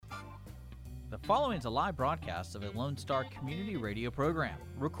The following is a live broadcast of a Lone Star community radio program,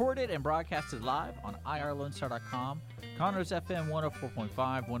 recorded and broadcasted live on irlonestar.com, Conroe's FM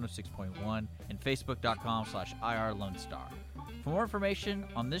 104.5, 106.1, and facebook.com/irlonestar. For more information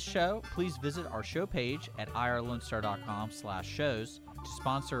on this show, please visit our show page at irlonestar.com/shows. To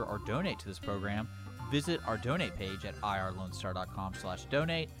sponsor or donate to this program, visit our donate page at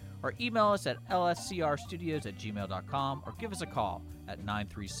irlonestar.com/donate, or email us at lscrstudios@gmail.com, or give us a call at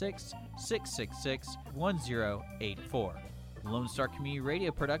 936-666-1084. Lone Star Community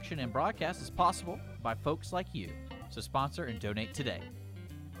Radio production and broadcast is possible by folks like you. So sponsor and donate today.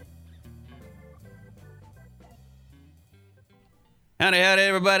 Howdy,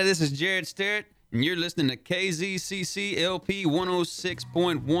 everybody. This is Jared Sterrett, and you're listening to KZCC LP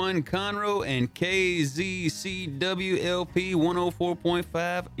 106.1 Conroe and KZCW LP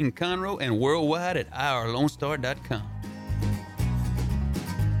 104.5 in Conroe and worldwide at irlonestar.com.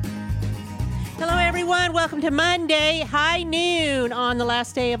 Hello, everyone. Welcome to Monday, high noon on the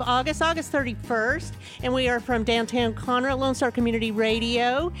last day of August 31st. And we are from downtown Conroe, Lone Star Community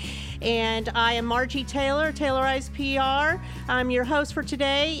Radio. And I am Margie Taylor, Taylorized PR. I'm your host for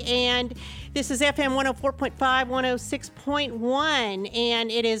today. And this is FM 104.5, 106.1. And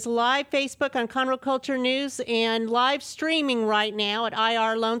it is live Facebook on Conroe Culture News and live streaming right now at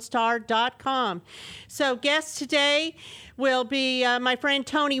irlonestar.com. So guests today will be my friend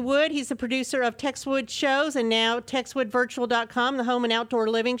Tony Wood. He's the producer of Texwood Shows and now TexwoodVirtual.com, the home and outdoor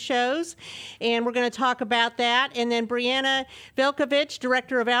living shows. And we're going to talk about that. And then Brianna Velkovich,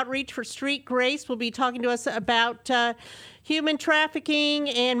 Director of Outreach for Street Grace, will be talking to us about human trafficking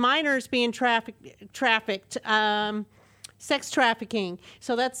and minors being trafficked. Sex trafficking.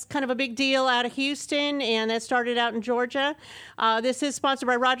 So that's kind of a big deal out of Houston, and that started out in Georgia. This is sponsored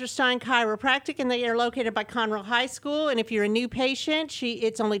by Roger Stein Chiropractic, and they are located by Conroe High School. And if you're a new patient,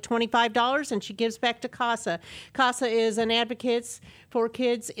 it's only $25, and she gives back to CASA. CASA is an advocate for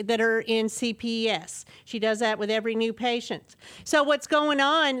kids that are in CPS. She does that with every new patient. So what's going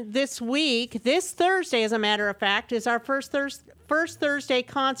on this week, this Thursday, as a matter of fact, is our first Thursday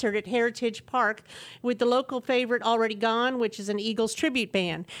concert at Heritage Park with the local favorite Already Gone, which is an Eagles tribute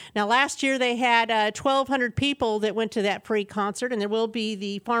band. Now, last year they had 1,200 people that went to that free concert, and there will be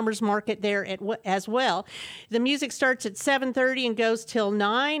the farmers market there as well. The music starts at 7:30 and goes till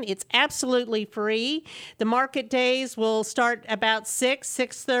 9. It's absolutely free. The market days will start about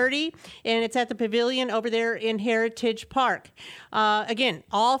 6:30, and it's at the pavilion over there in Heritage Park. Again,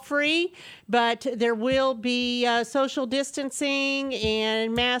 all free, but there will be social distancing,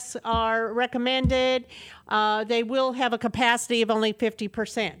 and masks are recommended. They will have a capacity of only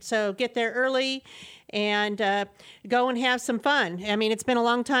 50%. So get there early and go and have some fun. I mean, it's been a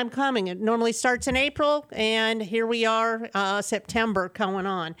long time coming. It normally starts in April, and here we are, September going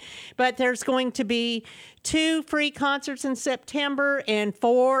on. But there's going to be 2 free concerts in September and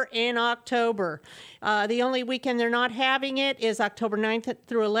 4 in October. The only weekend they're not having it is October 9th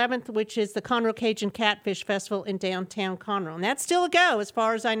through 11th, which is the Conroe Cajun Catfish Festival in downtown Conroe. And that's still a go as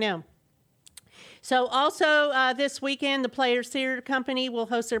far as I know. So also this weekend, the Players Theater Company will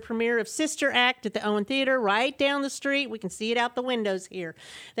host their premiere of Sister Act at the Owen Theater right down the street. We can see it out the windows here.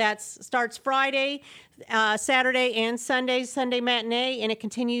 That starts Friday, Saturday, and Sunday matinee, and it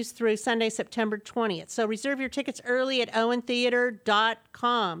continues through Sunday, September 20th. So reserve your tickets early at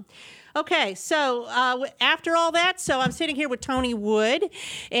owentheater.com. Okay, so after all that, so I'm sitting here with Tony Wood,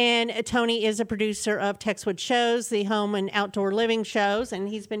 and Tony is a producer of Texwood Shows, the home and outdoor living shows, and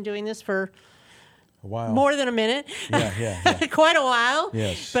he's been doing this for a while. More than a minute. Yeah. Quite a while.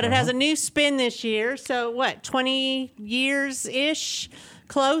 Yes. But it has a new spin this year. So what, 20 years-ish?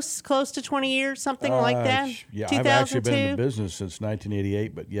 Close to 20 years, something like that? Yeah, 2002? I've actually been in the business since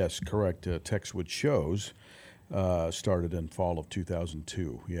 1988, but yes, correct. Texwood Shows started in fall of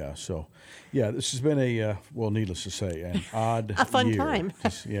 2002. Yeah, so, yeah, this has been needless to say, an odd a fun year. time.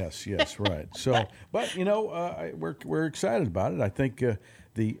 Yes, right. So, but, we're excited about it. I think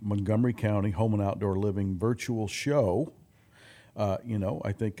the Montgomery County Home and Outdoor Living virtual show,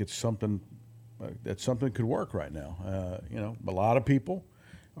 I think it's something that could work right now. A lot of people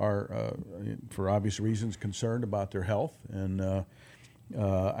are, for obvious reasons, concerned about their health, and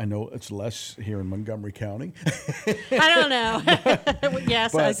I know it's less here in Montgomery County. I don't know.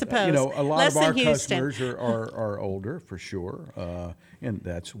 Yes, but, I suppose. A lot less of our than Houston. customers are older, for sure, and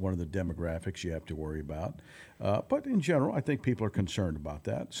that's one of the demographics you have to worry about. But in general, I think people are concerned about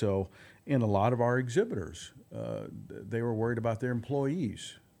that. So, in a lot of our exhibitors, they were worried about their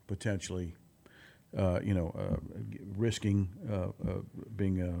employees potentially risking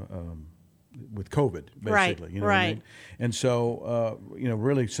being with COVID, basically. Right. What I mean? And so,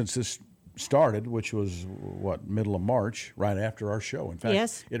 really, since this started, which was middle of March, right after our show. In fact,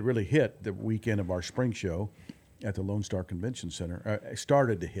 Yes. it really hit the weekend of our spring show at the Lone Star Convention Center.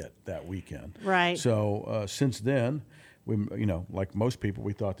 Started to hit that weekend. Right. So since then, we, like most people,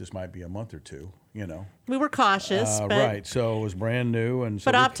 we thought this might be a month or two. We were cautious, but right. So it was brand new, and so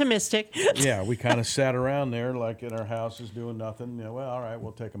but optimistic. yeah, we kind of sat around there like in our houses doing nothing. Well, all right,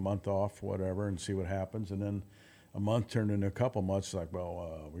 we'll take a month off, whatever, and see what happens. And then a month turned into a couple months. Like,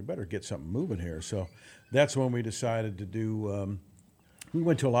 well, we better get something moving here. So that's when we decided to do. We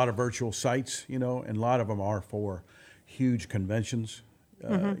went to a lot of virtual sites, and a lot of them are for huge conventions.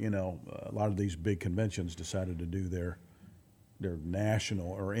 A lot of these big conventions decided to do their national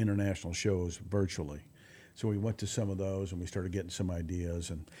or international shows virtually. So we went to some of those and we started getting some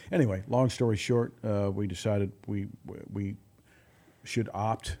ideas. And anyway, long story short, we decided we should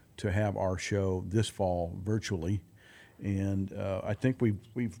opt to have our show this fall virtually. And I think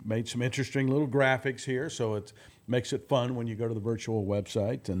we've made some interesting little graphics here, so it makes it fun when you go to the virtual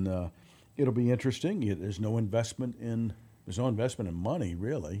website, and it'll be interesting. There's no investment in money,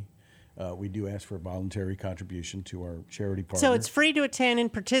 really. We do ask for a voluntary contribution to our charity partner. So it's free to attend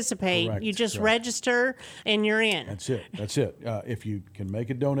and participate. Correct, You just correct. register and you're in. That's it. If you can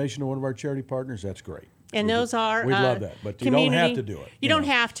make a donation to one of our charity partners, that's great. And those are we'd love that, but you don't have to do it. You don't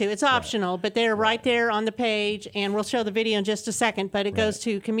have to. It's optional, but they're right there on the page, and we'll show the video in just a second. But it goes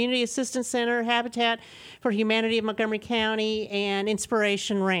to Community Assistance Center, Habitat for Humanity of Montgomery County, and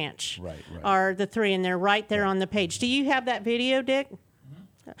Inspiration Ranch. Right. Are the three, and they're right there on the page. Do you have that video, Dick?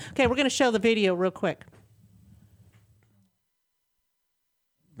 Okay, we're going to show the video real quick.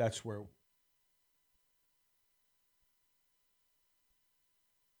 That's where.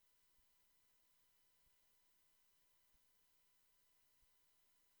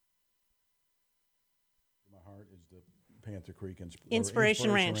 Is the Panther Creek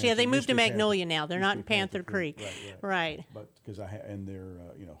Inspiration Ranch. Yeah, they moved to Magnolia now. They're not in Panther Creek. Right. But because and they're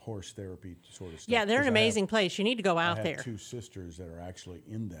horse therapy sort of stuff. Yeah, they're an 'Cause amazing place. You need to go I out have there. two sisters that are actually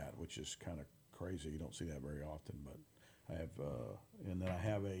in that, which is kind of crazy. You don't see that very often. But I have, and then I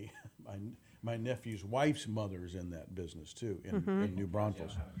have my nephew's wife's mother is in that business too in New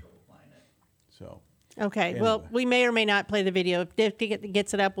Braunfels. So. Okay, Anyway. well, we may or may not play the video. If Dick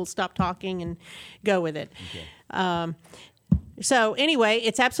gets it up, we'll stop talking and go with it. Okay. So anyway,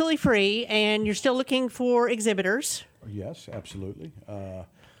 it's absolutely free, and you're still looking for exhibitors. Yes, absolutely.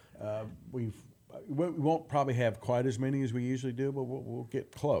 We won't probably have quite as many as we usually do, but we'll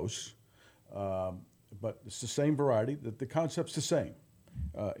get close. But it's the same variety. The concept's the same.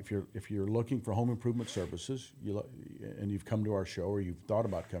 If you're looking for home improvement services, and you've come to our show or you've thought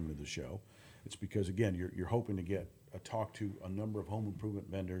about coming to the show, it's because again you're hoping to get a talk to a number of home improvement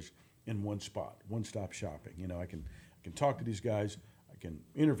vendors in one spot, one-stop shopping. I can talk to these guys. I can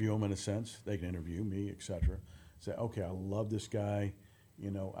interview them in a sense. They can interview me, etc. Say, okay, I love this guy.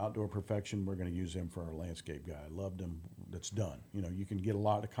 Outdoor Perfection. We're going to use him for our landscape guy. I loved him. That's done. You can get a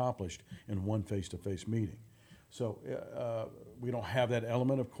lot accomplished in one face-to-face meeting. So we don't have that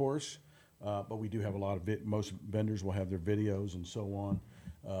element, of course, but we do have a lot of most vendors will have their videos and so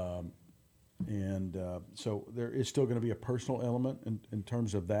on. So there is still going to be a personal element in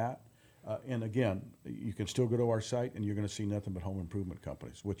terms of that. And again, you can still go to our site and you're going to see nothing but home improvement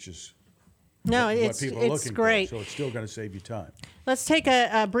companies, which is what people are looking great. for. So it's still going to save you time. Let's take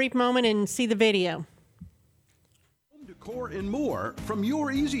a brief moment and see the video. Home decor and more from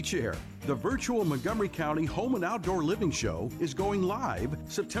your easy chair. The virtual Montgomery County Home and Outdoor Living Show is going live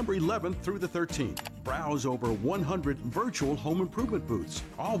September 11th through the 13th. Browse over 100 virtual home improvement booths,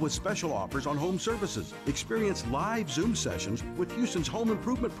 all with special offers on home services. Experience live Zoom sessions with Houston's home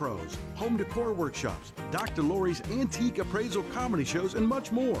improvement pros, home decor workshops, Dr. Lori's antique appraisal comedy shows, and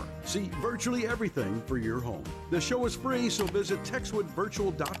much more. See virtually everything for your home. The show is free, so visit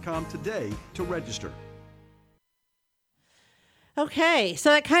TexwoodVirtual.com today to register. Okay, so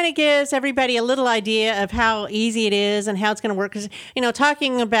that kind of gives everybody a little idea of how easy it is and how it's going to work. Because,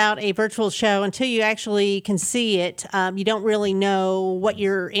 talking about a virtual show, until you actually can see it, you don't really know what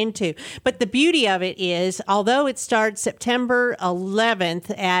you're into. But the beauty of it is, although it starts September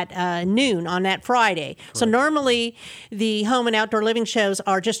 11th at noon on that Friday. Correct. So normally the home and outdoor living shows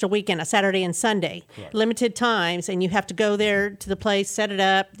are just a weekend, a Saturday and Sunday. Correct. Limited times, and you have to go there to the place, set it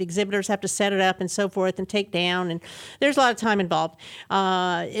up. The exhibitors have to set it up and so forth and take down. And there's a lot of time involved.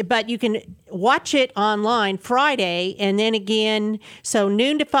 But you can watch it online Friday, and then again, so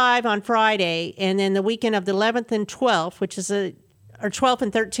noon to 5 on Friday, and then the weekend of the 11th and 12th, which is or 12th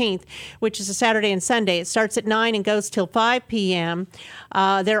and 13th, which is a Saturday and Sunday. It starts at 9 and goes till 5 p.m.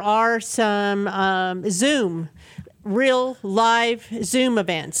 There are some Zoom real live Zoom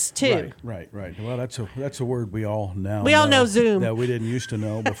events too. Right. Well, that's a word we all now We all know Zoom. that we didn't used to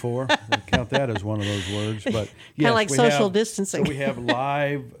know before. We count that as one of those words, but yes, like we social have, distancing. So we have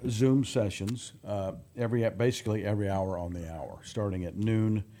live Zoom sessions basically every hour on the hour, starting at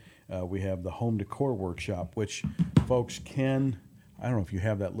noon. We have the home decor workshop, which folks can. I don't know if you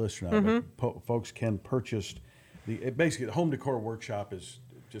have that list or not, but folks can purchase basically the home decor workshop is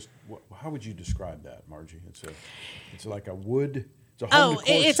just how would you describe that, Margie? It's like a wood. It's a home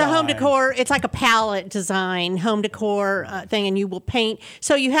decor it's a home sign. decor. It's like a palette design home decor thing, and you will paint.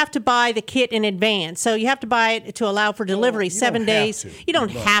 So you have to buy the kit in advance. So you have to buy it to allow for delivery you 7 don't have days. to. You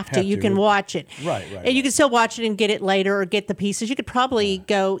don't have to. You can watch it. Right. And you can still watch it and get it later or get the pieces. You could probably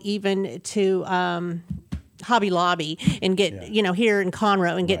go even to Hobby Lobby and get, here in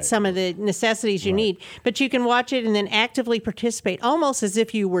Conroe and get some of the necessities you need. But you can watch it and then actively participate almost as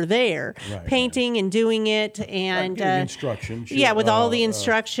if you were there, painting and doing it. And instructions. Yeah, with all the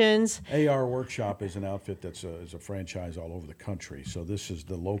instructions. AR Workshop is an outfit that's is a franchise all over the country. So this is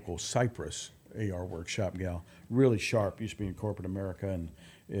the local Cypress AR Workshop gal. Really sharp. Used to be in corporate America and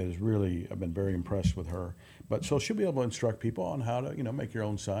I've been very impressed with her. But so she'll be able to instruct people on how to, make your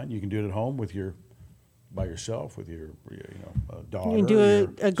own sign. You can do it at home by yourself with your daughter. You can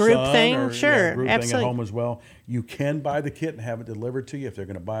do a group son, thing, or, sure, group absolutely. thing at home as well. You can buy the kit and have it delivered to you. If they're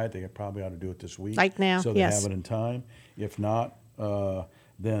going to buy it, they probably ought to do it this week. Like now, so they yes. have it in time. If not,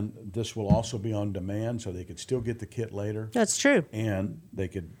 then this will also be on demand, so they could still get the kit later. That's true. And they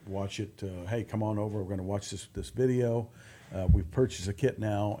could watch it. Hey, come on over. We're going to watch this video. We've purchased a kit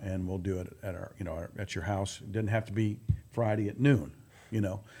now, and we'll do it at at your house. It doesn't have to be Friday at noon.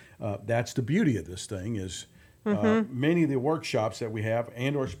 That's the beauty of this thing is many of the workshops that we have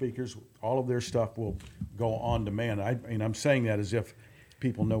and our speakers, all of their stuff will go on demand. I'm saying that as if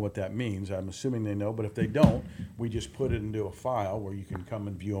people know what that means. I'm assuming they know, but if they don't, we just put it into a file where you can come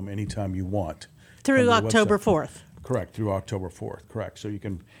and view them anytime you want. Through October 4th. Correct, through October 4th, correct. So you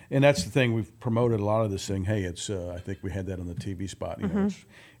can, and that's the thing, we've promoted a lot of this thing. Hey, it's, I think we had that on the TV spot,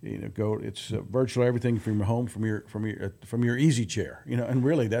 it's virtually everything from your home, from your easy chair, and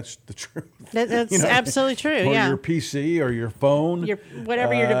really that's the truth. That's absolutely true, or yeah. your PC or your phone.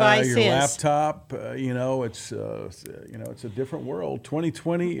 Whatever your device your is. laptop, it's a different world.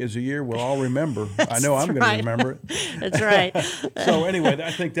 2020 is a year we'll all remember. I know I'm going to remember it. That's right. So anyway, I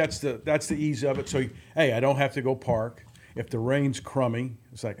think that's the ease of it. So, hey, I don't have to go park. If the rain's crummy,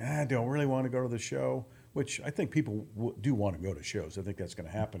 it's like, I don't really want to go to the show, which I think people do want to go to shows. I think that's going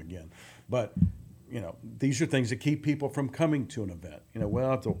to happen again. But, these are things that keep people from coming to an event.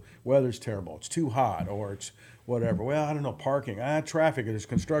 Well, the weather's terrible. It's too hot or it's whatever. Well, I don't know, parking. Traffic. There's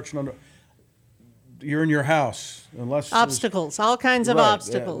construction you're in your house. Unless obstacles, all kinds of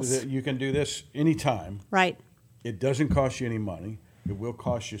obstacles. You can do this anytime. Right. It doesn't cost you any money. It will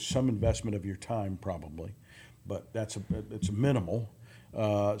cost you some investment of your time probably, but it's minimal.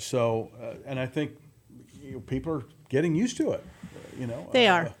 And I think people are getting used to it. They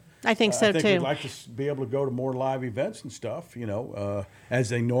are. I think so I think too. we'd like to be able to go to more live events and stuff, as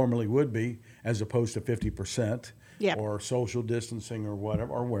they normally would be, as opposed to 50%, or social distancing or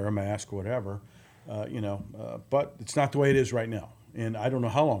whatever, or wear a mask, whatever, But it's not the way it is right now, and I don't know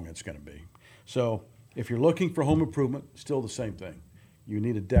how long it's going to be. So if you're looking for home improvement, still the same thing. You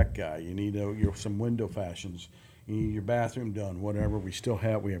need a deck guy. You need some window fashions. You need your bathroom done, whatever. We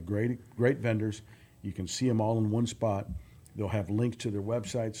have great vendors. You can see them all in one spot. They'll have links to their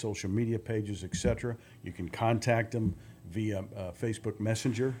website, social media pages, etc. You can contact them via Facebook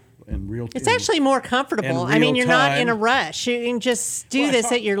Messenger in real time. It's actually more comfortable. I mean, you're not in a rush. You can just do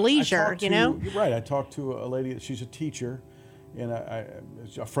this at your leisure, You're right. I talked to a lady, she's a teacher, and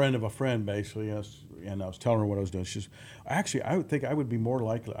a friend of a friend, basically, and I was telling her what I was doing. She's actually, I would think I would be more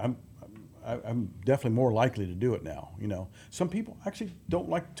likely. I'm definitely more likely to do it now. Some people actually don't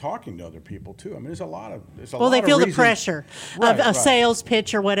like talking to other people too. I mean, there's a lot of they feel the pressure of a sales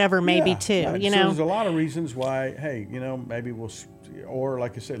pitch or whatever, maybe too. Right. So there's a lot of reasons why. Hey, maybe or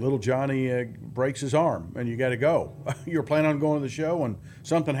like I said, little Johnny breaks his arm and you got to go. You're planning on going to the show and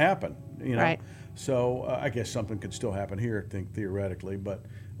something happened. Right. So I guess something could still happen here, I think, theoretically, but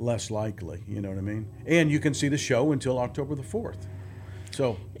less likely. You know what I mean? And you can see the show until October the 4th.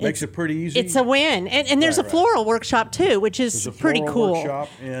 So makes it pretty easy. It's a win. And there's a floral workshop too, which is pretty cool. Workshop,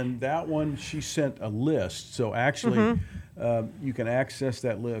 and that one, she sent a list. So actually, you can access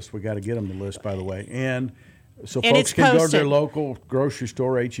that list. We got to get them the list, by the way. And so folks can go to their local grocery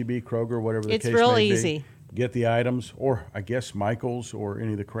store, H-E-B, Kroger, whatever the case may be. It's real easy. Get the items, or I guess Michael's or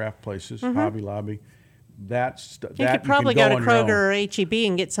any of the craft places, Hobby Lobby. You could probably go to Kroger or HEB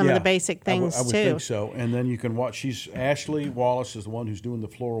and get some of the basic things I would too. think so. And then you can watch. Ashley Wallace is the one who's doing the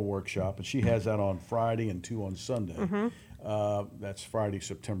floral workshop, and she has that on Friday and 2 on Sunday. That's Friday,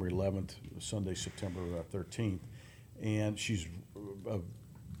 September 11th, Sunday, September 13th, and she's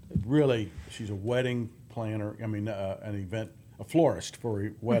she's a wedding planner. I mean, a florist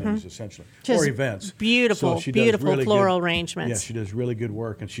for weddings, essentially, or events. Beautiful, so beautiful floral arrangements. Yeah, she does really good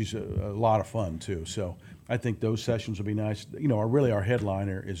work, and she's a lot of fun too. So I think those sessions will be nice. You know, our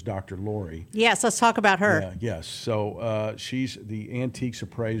headliner is Dr. Lori. Yes, let's talk about her. Yeah, yes. So she's the antiques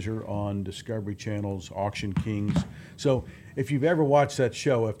appraiser on Discovery Channel's Auction Kings. So if you've ever watched that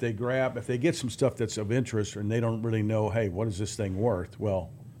show, if they get some stuff that's of interest and they don't really know, hey, what is this thing worth?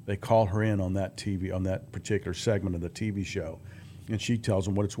 Well, they call her in on that particular segment of the TV show, and she tells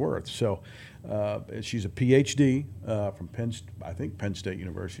them what it's worth. So she's a PhD from Penn State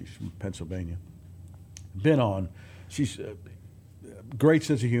University. She's from Pennsylvania. She's a great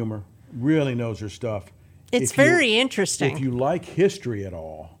sense of humor, really knows her stuff. It's very interesting. If you like history at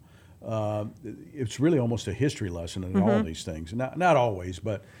all, it's really almost a history lesson in all these things. Not always,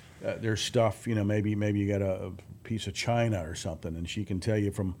 but there's stuff, maybe you got a piece of china or something, and she can tell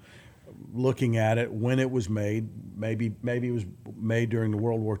you from looking at it when it was made. Maybe it was made during the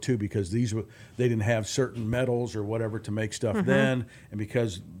World War II because they didn't have certain metals or whatever to make stuff then, and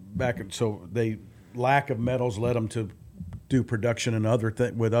because lack of metals led them to do production and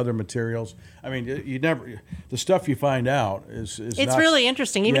with other materials. I mean, the stuff you find out is it's really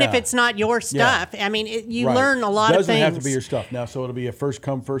interesting, even if it's not your stuff. Yeah. I mean, you learn a lot of things. It doesn't have to be your stuff. Now, so it'll be a first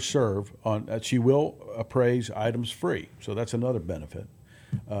come, first serve. She will appraise items free, so that's another benefit.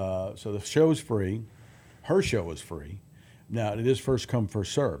 So the show's free. Her show is free. Now, it is first come,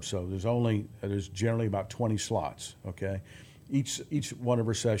 first serve, so there's generally about 20 slots, okay? Each one of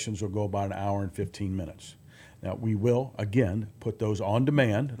her sessions will go about an hour and 15 minutes. Now, we will, again, put those on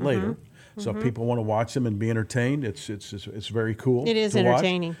demand later. So if people want to watch them and be entertained, it's very cool. It is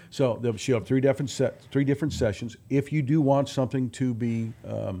entertaining. So she'll have three different sessions. If you do want something to be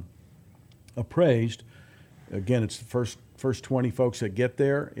appraised, again, it's the first 20 folks that get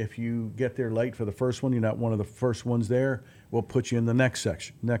there. If you get there late for the first one, you're not one of the first ones there, we'll put you in the next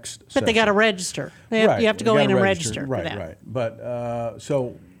section. But they got to register. You have to go in and register. Right. But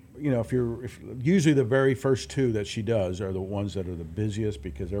if usually the very first two that she does are the ones that are the busiest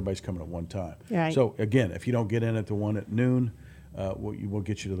because everybody's coming at one time. Right. So again, if you don't get in at the one at noon, we'll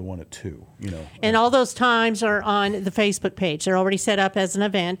get you to the one at 2. And all those times are on the Facebook page. They're already set up as an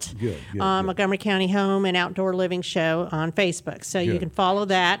event. Good. Montgomery County Home and Outdoor Living Show on Facebook. So you can follow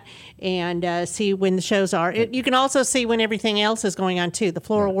that and see when the shows are. You can also see when everything else is going on too. The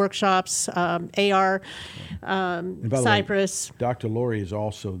floral workshops, AR, Cypress. Way, Dr. Lori is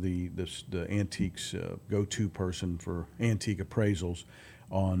also the antiques go-to person for antique appraisals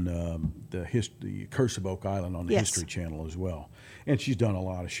on the Curse of Oak Island on the History Channel as well. And she's done a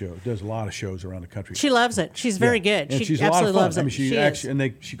lot of shows. Does a lot of shows around the country. She loves it. She's very good. And she's absolutely loves it. I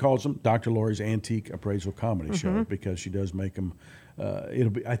mean, she calls them Dr. Lori's Antique Appraisal Comedy Show because she does make them.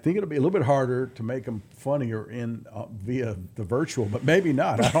 I think it'll be a little bit harder to make them funnier via the virtual, but maybe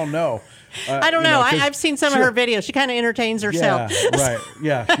not. I don't know. I don't know. I've seen some of her videos. She kind of entertains herself. Yeah, right.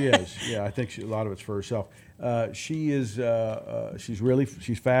 Yeah, she is. Yeah, I think a lot of it's for herself. She's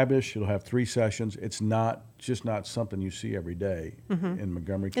fabulous. She'll have 3 sessions. It's just not something you see every day in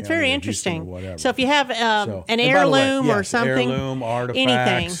Montgomery County. It's very interesting. Or whatever. So if you have an heirloom or something, artifacts,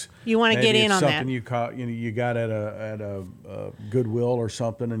 anything you want to get in on that. Something you got at a Goodwill or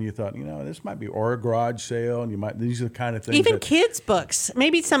something, and you thought, this might be, or a garage sale, and these are the kind of things. Even kids' books,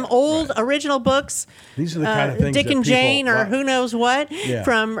 maybe some old original books. These are the kind of things Dick and Jane, or who knows what,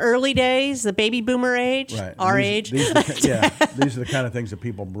 from early days, the baby boomer age, our age. These are the kind of things that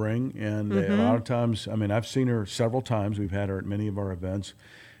people bring, and a lot of times, I mean, I've seen her several times. We've had her at many of our events,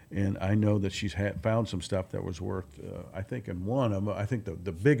 and I know that she's found some stuff that was worth. I think in one of them, I think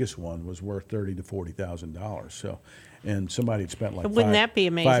the biggest one was worth $30,000 to $40,000. So, and somebody had spent wouldn't that be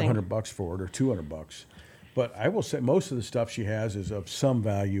amazing? $500 for it or $200. But I will say most of the stuff she has is of some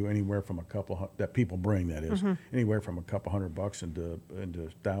value, anywhere from that people bring. That is anywhere from a couple $100 into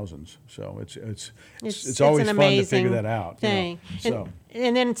thousands. So it's always fun to figure that out. Thing.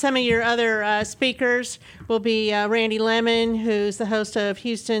 And then some of your other speakers will be Randy Lemon, who's the host of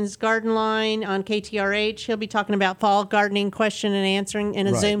Houston's Garden Line on KTRH. He'll be talking about fall gardening question and answering in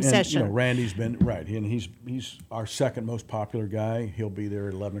a Zoom session. Randy's been and he's our second most popular guy. He'll be there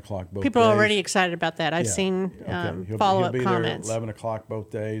at 11 o'clock both People days. are already excited about that. I've seen follow-up comments. He'll be there at 11 o'clock both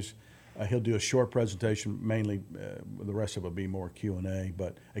days. He'll do a short presentation, mainly the rest of it will be more Q&A,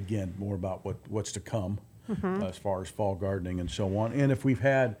 but again, more about what's to come. as far as fall gardening and so on. And if we've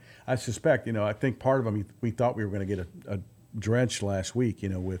had, I suspect, I think part of them, we thought we were going to get a drench last week,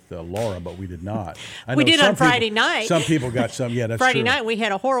 with Laura, but we did not. We did on Friday night. Some people got some. Yeah, that's Friday true. night we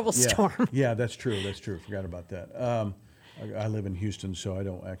had a horrible storm. Yeah, that's true. Forgot about that. I live in Houston, so I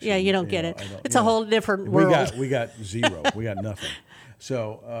don't actually. Yeah, you don't get it. It's a whole different world. We got zero. We got nothing.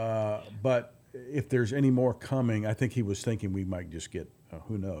 So, but if there's any more coming, I think he was thinking we might just get.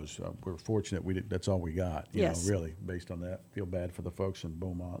 Who knows? We're fortunate. That's all we got. Yes. Really, based on that, feel bad for the folks in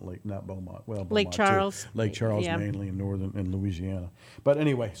Beaumont, Beaumont Lake Charles, Lake Charles, mainly in northern in Louisiana. But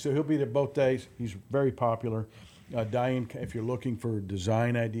anyway, so he'll be there both days. He's very popular. Diane, if you're looking for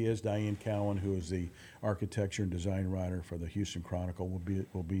design ideas, Diane Cowan, who is the architecture and design writer for the Houston Chronicle,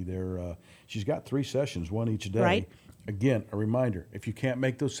 will be there. She's got 3 sessions, one each day. Right. Again, a reminder: if you can't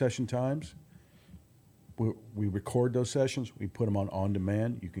make those session times, we record those sessions. We put them on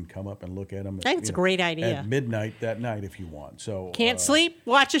demand. You can come up and look at them. I think it's a great idea. At midnight that night, if you want. So can't sleep,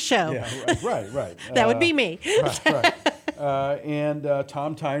 watch a show. Yeah, right. That would be me. Right. And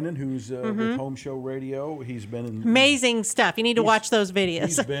Tom Tynan, who's with Home Show Radio, he's been in amazing stuff. You need to watch those videos.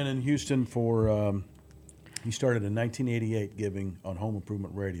 He's been in Houston for. He started in 1988, giving on Home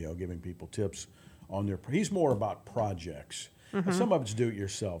Improvement Radio, giving people tips on their. He's more about projects. Some of it's do it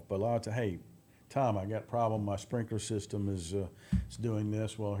yourself, but a lot of hey, Tom, I got a problem. My sprinkler system is doing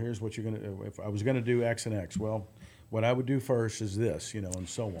this. Well, here's what you're going to do. If I was going to do X and X, well, what I would do first is this, and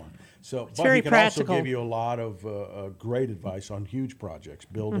so on. So, it's but very he can practical. also give you a lot of great advice on huge projects,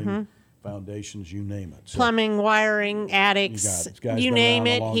 building foundations, you name it. So, plumbing, wiring, attics, you got it. You name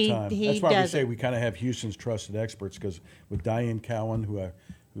it, he he That's why we does say it. we kind of have Houston's trusted experts, because with Diane Cowan,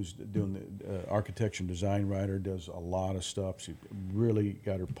 who's doing the architecture and design writer, does a lot of stuff. She really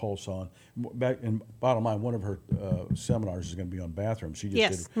got her pulse on. And bottom line, one of her seminars is going to be on bathrooms. She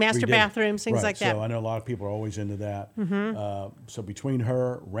just did, master bathrooms, things right, like that. So I know a lot of people are always into that. So between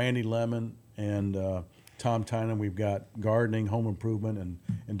her, Randy Lemon, and Tom Tynan, we've got gardening, home improvement,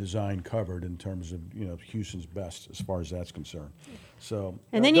 and design covered in terms of Houston's best as far as that's concerned. So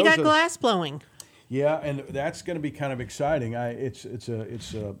and then you got glass blowing. Yeah, and that's going to be kind of exciting. It's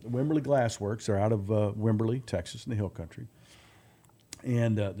Wimberley Glassworks. They're out of Wimberley, Texas, in the Hill Country,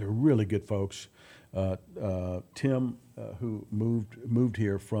 and they're really good folks. Tim, who moved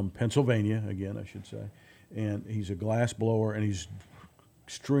here from Pennsylvania, again I should say, and he's a glass blower, and he's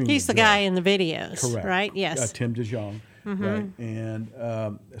extremely. He's the guy in the videos, correct? Right? Yes. Tim DeJong, right?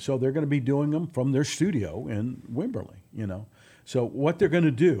 And so they're going to be doing them from their studio in Wimberley. So what they're going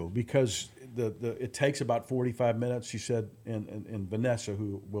to do, because it takes about 45 minutes, she said, and Vanessa,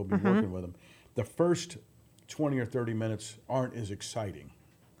 who will be working with them, the first 20 or 30 minutes aren't as exciting.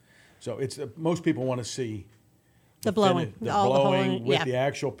 So it's most people want to see the blowing, the all blowing the with the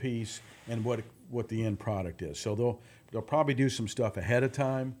actual piece and what the end product is. So they'll probably do some stuff ahead of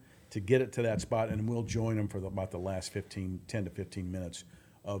time to get it to that spot, and we'll join them for about the last 10 to 15 minutes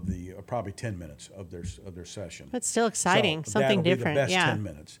of the probably 10 minutes of their session. That's still exciting, so something that'll be different. The best yeah. 10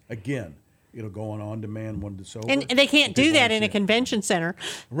 minutes. Again, it'll go on demand when it's over. And they can't do that in a convention center.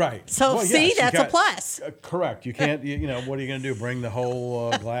 Right. So well, see, yes, that's a plus. Correct. You can't. What are you going to do? Bring the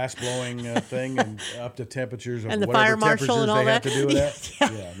whole glass blowing thing and up to temperatures of and the whatever fire marshal and all they have that. to do with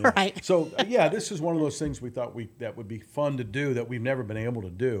that. Yeah, right. So this is one of those things we thought that would be fun to do that we've never been able to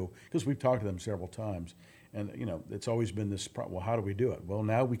do, because we've talked to them several times, and it's always been this. Well, how do we do it? Well,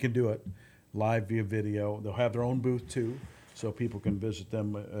 now we can do it live via video. They'll have their own booth too, so people can visit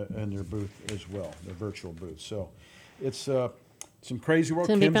them in their booth as well, their virtual booth. So it's some crazy work.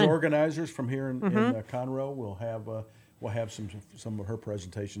 Kim's organizers from here in Conroe will have some of her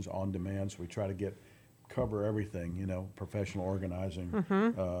presentations on demand. So we try to cover everything, professional organizing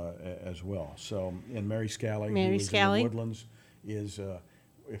as well. So, and Mary Scally, who is in the Woodlands, is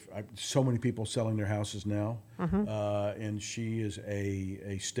so many people selling their houses now, and she is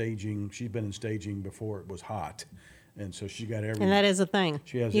a staging. She's been in staging before it was hot, and so she got every. And that is a thing.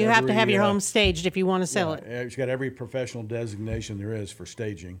 You have to have your home staged if you want to sell it. She's got every professional designation there is for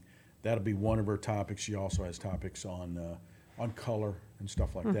staging. That'll be one of her topics. She also has topics on color and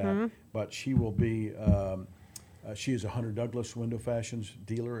stuff like that. But she will be. She is a Hunter Douglas window fashions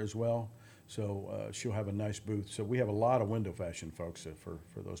dealer as well. So she'll have a nice booth. So we have a lot of window fashion folks for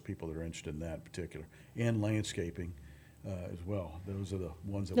those people that are interested in that in particular, and landscaping as well. Those are the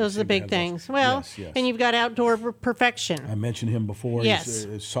ones that. Those are the big things. Well, yes. And you've got Outdoor Perfection. I mentioned him before. Yes. He's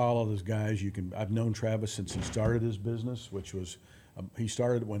as solid as guys you can. I've known Travis since he started his business, which was he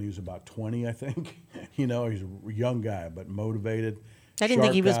started when he was about 20, I think. He's a young guy, but motivated. I didn't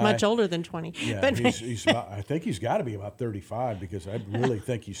think he was guy. much older than 20. Yeah, but he's about, I think he's got to be about 35 because I really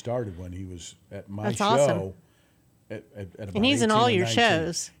think he started when he was at my That's show. awesome. At about And he's in 18 all or your 19.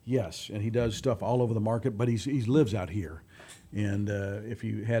 shows. Yes, and he does stuff all over the market, but he lives out here. And if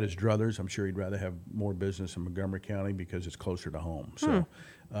he had his druthers, I'm sure he'd rather have more business in Montgomery County because it's closer to home. So,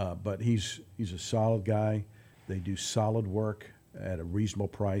 but he's a solid guy. They do solid work at a reasonable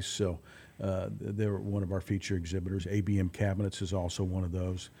price. So they're one of our feature exhibitors. ABM Cabinets is also one of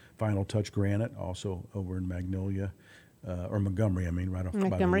those. Final Touch Granite, also over in Magnolia. Or Montgomery, I mean, right off by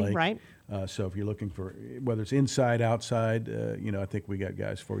the lake. Right. So if you're looking for, whether it's inside, outside, I think we got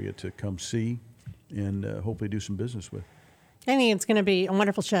guys for you to come see and hopefully do some business with. I think it's going to be a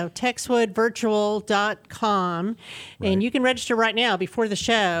wonderful show. TexwoodVirtual.com. Right. And you can register right now before the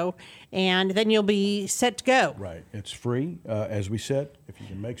show, and then you'll be set to go. Right. It's free. As we said, if you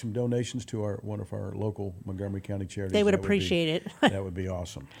can make some donations to one of our local Montgomery County charities, They would that appreciate it. That would be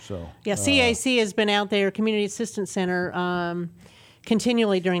awesome. So Yeah, CAC has been out there, Community Assistance Center,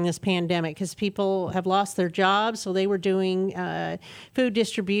 continually during this pandemic because people have lost their jobs. So they were doing food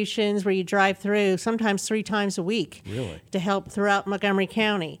distributions where you drive through sometimes 3 times a week. Really? To help throughout Montgomery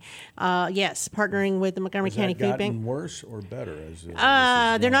County. Yes, partnering with the Montgomery has County that Food Bank. gotten worse or better?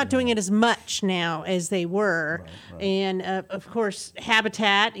 They're not doing it as much now as they were. Right. And of course,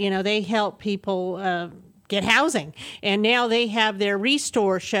 Habitat, they help people get housing. And now they have their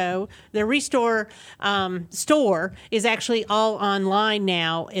Restore show. Their Restore store is actually all online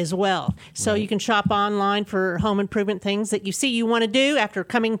now as well. So you can shop online for home improvement things that you see you want to do after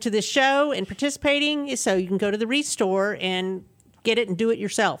coming to this show and participating. So you can go to the Restore and get it and do it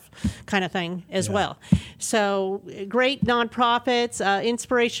yourself kind of thing as well. So great nonprofits.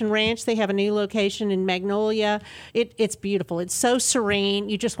 Inspiration Ranch, they have a new location in Magnolia. It's beautiful. It's so serene.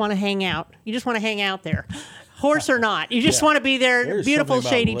 You just want to hang out. You just want to hang out there. Horse or not. You just want to be there. There's Beautiful something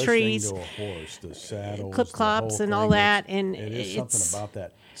about shady listening trees. to a horse, the saddles, Clip the clops whole and all thing. that, and it is it's- something about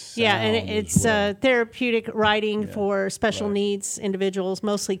that. Yeah, and sound as it's well. therapeutic writing for special right. needs individuals,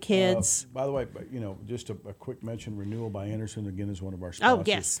 mostly kids. By the way, just a quick mention, Renewal by Anderson, again, is one of our sponsors. Oh,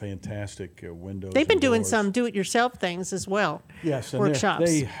 yes. Fantastic windows. They've been and doing doors. some do-it-yourself things as well. Yes, and workshops.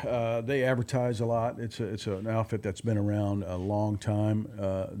 they advertise a lot. It's an outfit that's been around a long time.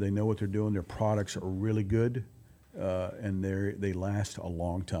 They know what they're doing. Their products are really good, and they last a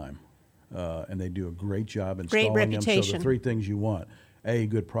long time. And they do a great job installing them. So reputation. the 3 things you want: A,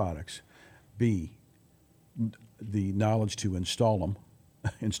 good products; B, the knowledge to install them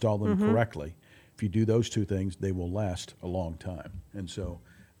Mm-hmm. correctly. If you do those 2 things, they will last a long time. And so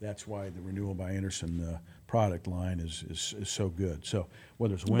that's why the Renewal by Anderson product line is so good. So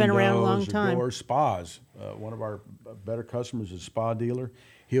whether it's windows Been around a long or time. doors, spas, one of our better customers is a spa dealer.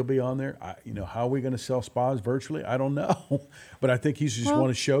 He'll be on there. How are we going to sell spas virtually? I don't know. But I think he's just want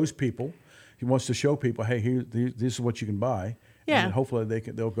to show people. He wants to show people, hey, this is what you can buy. Yeah. And hopefully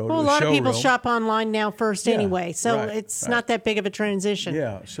they'll go to Well, the a lot showroom. of people shop online now first Yeah, anyway, so right, it's right. not that big of a transition.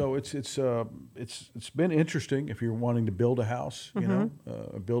 Yeah, so it's been interesting if you're wanting to build a house,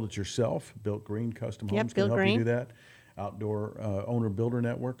 build it yourself. Built Green Custom Yep, Homes can Built help Green. you do that. Outdoor Owner Builder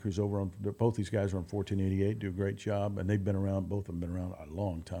Network, who's over on both these guys are on 1488, do a great job, and they've been around. Both of them been around a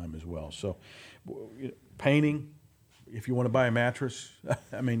long time as well. So, painting. If you want to buy a mattress,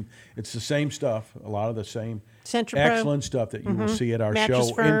 I mean, it's the same stuff. A lot of the same CentraPro. excellent stuff that you will see at our Mattress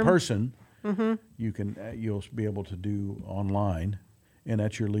show Firm. in person. You'll be able to do online and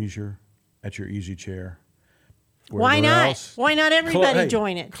at your leisure, at your easy chair. Why wherever not? else. Why not everybody Hey,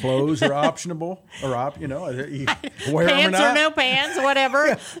 join it? Clothes are optional, or you wear them or Pants not. or no pants,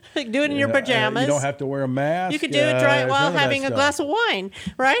 whatever. Do it in your pajamas. You don't have to wear a mask. You could do it dry there's while none of that having a stuff. glass of wine,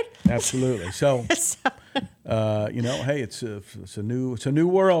 right? Absolutely. So, hey, it's a new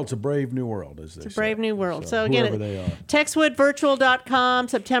world. It's a brave new world, as they say. It's a brave new world. So whoever again, they are. TexwoodVirtual.com,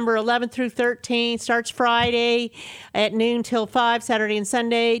 September 11th through 13th. Starts Friday at noon till 5, Saturday and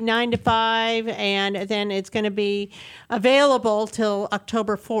Sunday, 9 to 5. And then it's going to be available till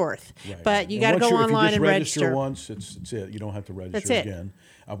October 4th. Right. But you And got to once go if you online just and register. once. It's it. You don't have to register That's it. again.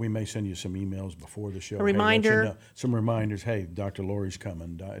 We may send you some emails before the show. A reminder. Hey, some reminders. Hey, Dr. Lori's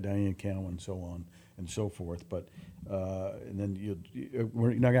coming. Diane Cowan, so on and so forth. But and then you're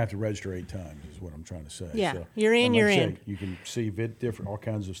not gonna have to register 8 times. Is what I'm trying to say. Yeah, So, you're in, and like you're I say, in. You can see different all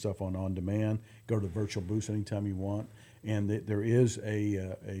kinds of stuff on demand. Go to the virtual booth anytime you want. And there is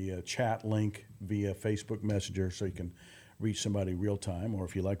a chat link via Facebook Messenger, so you can reach somebody real time. Or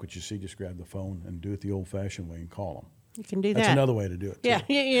if you like what you see, just grab the phone and do it the old-fashioned way and call them. You can do That's that. another way to do it. Yeah,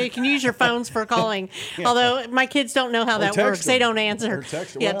 too. you can use your phones for calling. Although my kids don't know how that text works. They them. don't answer. Or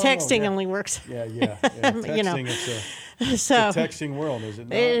text- Yeah, well, texting yeah. only works. Yeah. Texting, You know. So It's a texting world, is it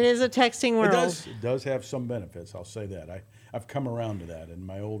not? it is a texting world. It does have some benefits. I'll say that. I've come around to that in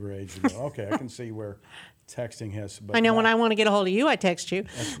my older age. You go, okay, I can see where texting has. But I know when I want to get a hold of you, I text you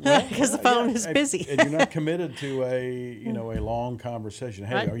because the phone is busy. And you're not committed to a long conversation.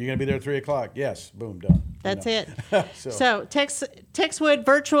 Hey, Right. are you going to be there at 3:00? Yes. Boom, done. That's it. it. So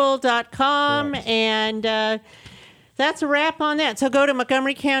textwoodvirtual.com Correct. and that's a wrap on that. So go to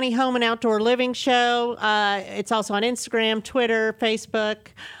Montgomery County Home and Outdoor Living Show. It's also on Instagram, Twitter, Facebook,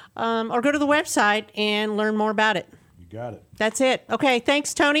 or go to the website and learn more about it. You got it. That's it. Okay,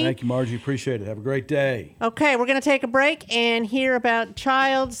 thanks, Tony. Thank you, Margie. Appreciate it. Have a great day. Okay, we're going to take a break and hear about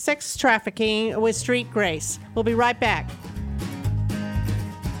child sex trafficking with Street Grace. We'll be right back.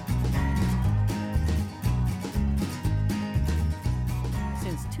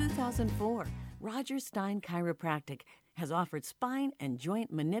 Since 2004, Roger Stein Chiropractic has offered spine and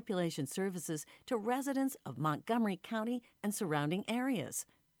joint manipulation services to residents of Montgomery County and surrounding areas.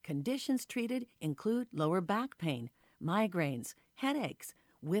 Conditions treated include lower back pain, migraines, headaches,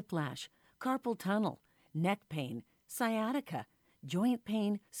 whiplash, carpal tunnel, neck pain, sciatica, joint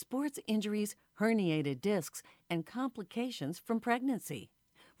pain, sports injuries, herniated discs, and complications from pregnancy.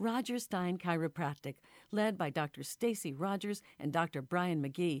 Roger Stein Chiropractic, led by Dr. Stacy Rogers and Dr. Brian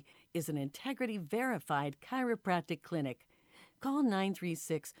McGee, is an integrity-verified chiropractic clinic. Call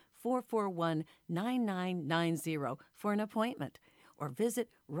 936-441-9990 for an appointment or visit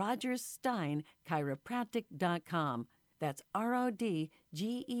rogerssteinchiropractic.com. That's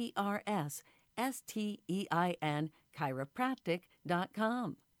RODGERSSTEIN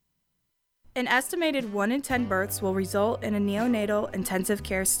chiropractic.com. An estimated 1 in 10 births will result in a neonatal intensive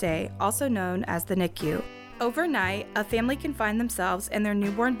care stay, also known as the NICU. Overnight, a family can find themselves and their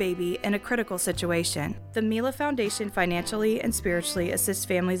newborn baby in a critical situation. The Mila Foundation financially and spiritually assists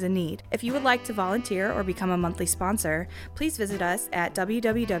families in need. If you would like to volunteer or become a monthly sponsor, please visit us at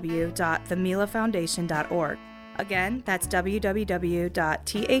www.themilafoundation.org. Again, that's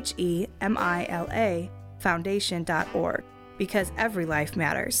www.themilafoundation.org, because every life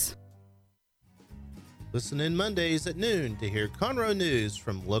matters. Listen in Mondays at noon to hear Conroe news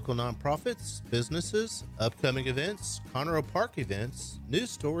from local nonprofits, businesses, upcoming events, Conroe Park events,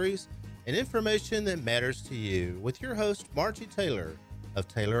 news stories, and information that matters to you with your host, Margie Taylor of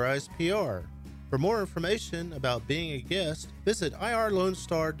Taylorized PR. For more information about being a guest, visit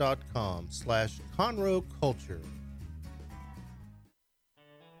irlonestar.com/Conroe Culture.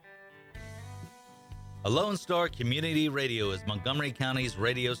 A Lone Star Community Radio is Montgomery County's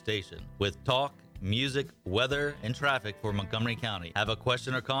radio station with talk, music, weather, and traffic for Montgomery County. Have a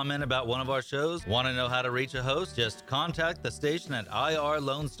question or comment about one of our shows? Want to know how to reach a host? Just contact the station at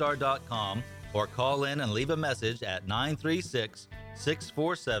irlonestar.com or call in and leave a message at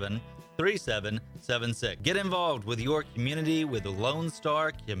 936-647-3776. Get involved with your community with Lone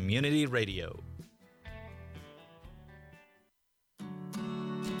Star Community Radio.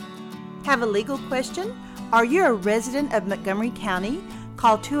 Have a legal question? Are you a resident of Montgomery County?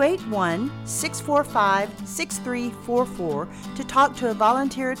 Call 281-645-6344 to talk to a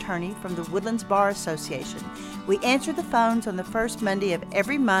volunteer attorney from the Woodlands Bar Association. We answer the phones on the first Monday of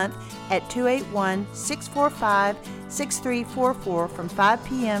every month at 281-645-6344 from 5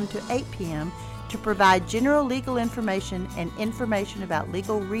 p.m. to 8 p.m. to provide general legal information and information about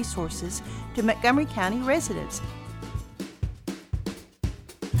legal resources to Montgomery County residents.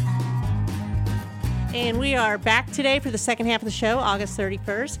 And we are back today for the second half of the show, August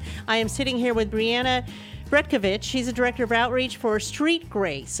 31st. I am sitting here with Brianna Bretkovich. She's a director of outreach for Street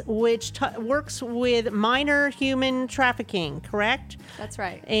Grace, which works with minor human trafficking, correct? That's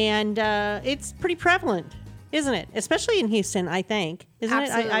right. And it's pretty prevalent, isn't it? Especially in Houston, I think. Isn't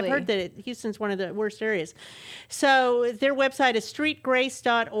Absolutely. it? I've heard that Houston's one of the worst areas. So their website is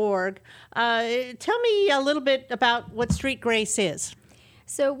streetgrace.org. Tell me a little bit about what Street Grace is.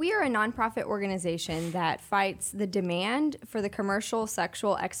 So we are a nonprofit organization that fights the demand for the commercial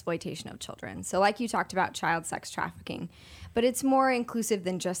sexual exploitation of children. So like you talked about, child sex trafficking. But it's more inclusive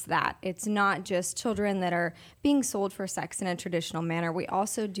than just that. It's not just children that are being sold for sex in a traditional manner. We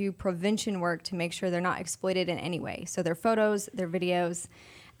also do prevention work to make sure they're not exploited in any way. So their photos, their videos.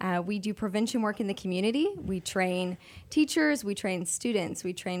 We do prevention work in the community. We train teachers, we train students,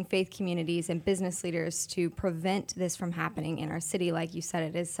 we train faith communities and business leaders to prevent this from happening in our city. Like you said,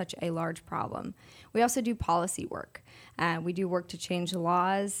 it is such a large problem. We also do policy work. We do work to change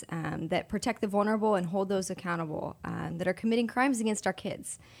laws that protect the vulnerable and hold those accountable that are committing crimes against our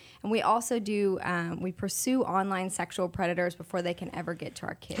kids. And we also do, we pursue online sexual predators before they can ever get to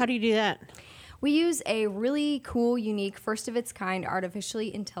our kids. How do you do that? We use a really cool, unique, first-of-its-kind,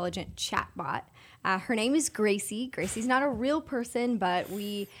 artificially intelligent chatbot Her name is Gracie. Gracie's not a real person, but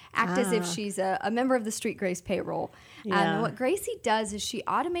we act as if she's a member of the Street Grace payroll. And what Gracie does is she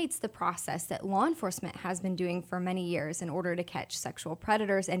automates the process that law enforcement has been doing for many years in order to catch sexual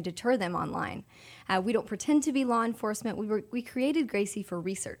predators and deter them online. We don't pretend to be law enforcement. We created Gracie for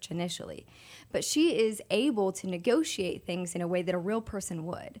research initially, but she is able to negotiate things in a way that a real person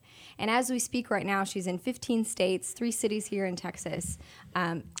would. And as we speak right now, she's in 15 states, 3 cities here in Texas,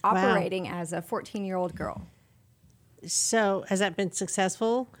 operating as a 14-year-old girl. So has that been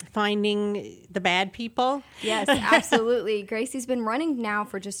successful, finding the bad people? Yes, absolutely. Gracie's been running now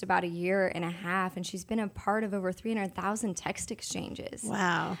for just about a year and a half, and she's been a part of over 300,000 text exchanges.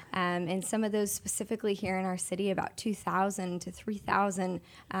 Wow. And some of those specifically here in our city, about 2,000 to 3,000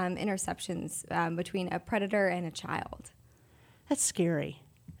 interceptions between a predator and a child. That's scary.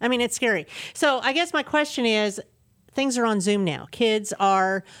 I mean, it's scary. So I guess my question is, things are on Zoom now. Kids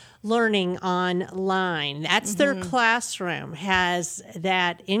are learning online. That's their classroom. Has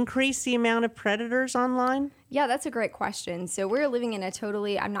that increased the amount of predators online? Yeah, that's a great question. So we're living in a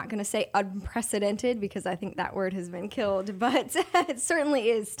totally, I'm not going to say unprecedented because I think that word has been killed, but it certainly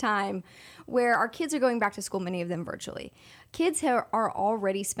is time where our kids are going back to school, many of them virtually. Kids are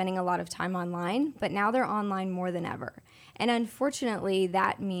already spending a lot of time online, but now they're online more than ever. And unfortunately,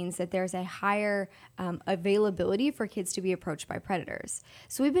 that means that there's a higher availability for kids to be approached by predators.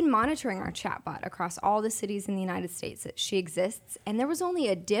 So we've been monitoring our chatbot across all the cities in the United States that she exists, and there was only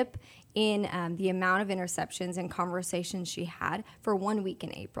a dip in the amount of interceptions and conversations she had for 1 week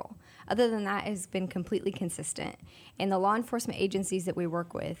in April. Other than that, it's been completely consistent. And the law enforcement agencies that we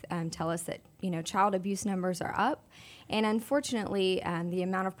work with tell us that child abuse numbers are up. And unfortunately, the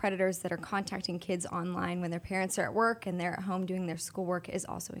amount of predators that are contacting kids online when their parents are at work and they're at home doing their schoolwork is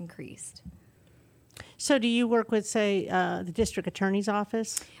also increased. So do you work with, say, the district attorney's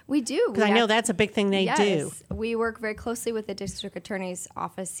office? We do. Because I know that's a big thing they do. Yes, we work very closely with the district attorney's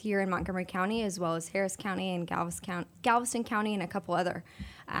office here in Montgomery County, as well as Harris County and Galveston County and a couple other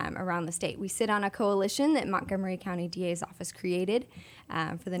around the state. We sit on a coalition that Montgomery County DA's office created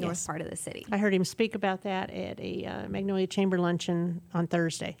for the north part of the city. I heard him speak about that at a Magnolia Chamber luncheon on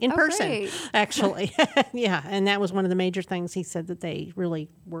Thursday, in person, great. Actually. Yeah, and that was one of the major things he said that they really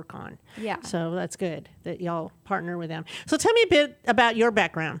work on. Yeah. So that's good that y'all partner with them. So tell me a bit about your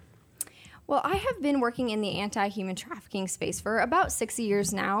background. Well, I have been working in the anti-human trafficking space for about 6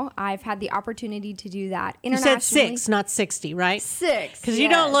 years now. I've had the opportunity to do that internationally. You said 6, not 60, right? 6. Because you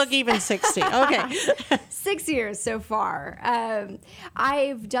don't look even 60. Okay. 6 years so far.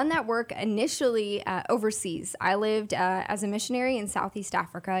 I've done that work initially overseas. I lived as a missionary in Southeast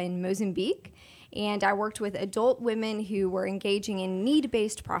Africa in Mozambique. And I worked with adult women who were engaging in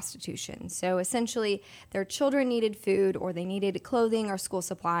need-based prostitution. So essentially, their children needed food, or they needed clothing or school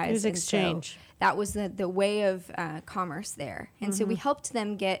supplies. It was exchange. So that was the way of commerce there. And so we helped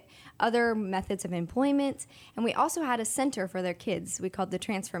them get other methods of employment. And we also had a center for their kids we called the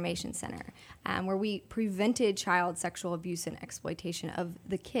Transformation Center, where we prevented child sexual abuse and exploitation of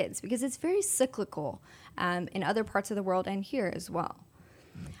the kids, because it's very cyclical in other parts of the world and here as well.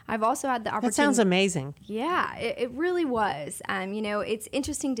 I've also had the opportunity. That sounds amazing. Yeah, it really was. It's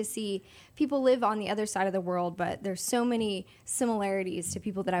interesting to see people live on the other side of the world, but there's so many similarities to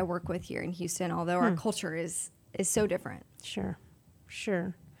people that I work with here in Houston, although our culture is so different.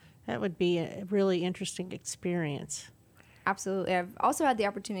 Sure. That would be a really interesting experience. Absolutely. I've also had the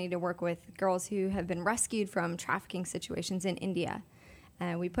opportunity to work with girls who have been rescued from trafficking situations in India.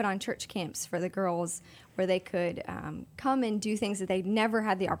 We put on church camps for the girls where they could come and do things that they never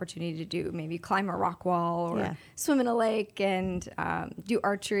had the opportunity to do, maybe climb a rock wall or swim in a lake and do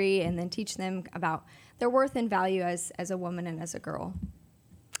archery, and then teach them about their worth and value as a woman and as a girl.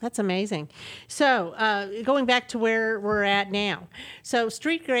 That's amazing. So going back to where we're at now. So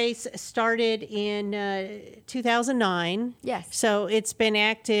Street Grace started in 2009. Yes. So it's been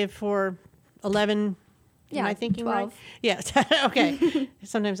active for 11 Yeah, Am I thinking 12. right? Yes. Okay.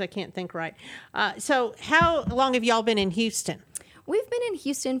 Sometimes I can't think right. So how long have y'all been in Houston? We've been in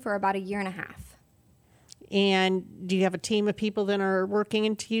Houston for about a year and a half. And do you have a team of people that are working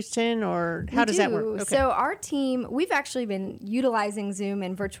in Houston, or how does that work? Okay. So our team, we've actually been utilizing Zoom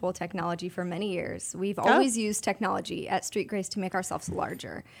and virtual technology for many years. We've always used technology at Street Grace to make ourselves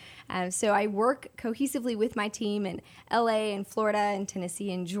larger. So I work cohesively with my team in LA and Florida and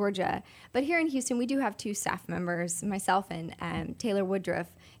Tennessee and Georgia. But here in Houston, we do have 2 staff members, myself and Taylor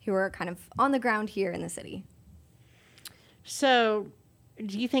Woodruff, who are kind of on the ground here in the city. So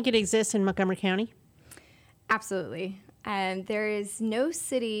do you think it exists in Montgomery County? Absolutely. There is no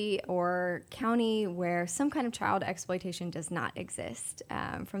city or county where some kind of child exploitation does not exist.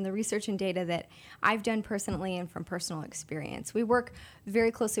 From the research and data that I've done personally and from personal experience, we work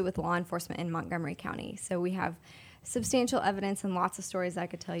very closely with law enforcement in Montgomery County. So we have substantial evidence and lots of stories I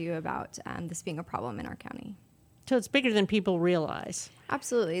could tell you about this being a problem in our county. So it's bigger than people realize.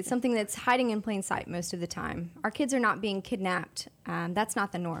 Absolutely. It's something that's hiding in plain sight most of the time. Our kids are not being kidnapped. That's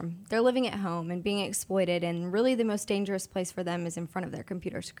not the norm. They're living at home and being exploited, and really the most dangerous place for them is in front of their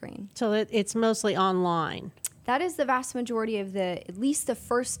computer screen. So it's mostly online. That is the vast majority of at least the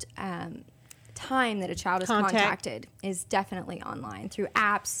first time that a child is contacted is definitely online through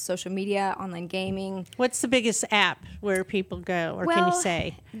apps, social media, online gaming. What's the biggest app where people go, or can you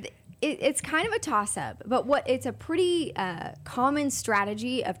say? It's kind of a toss-up, but it's a pretty common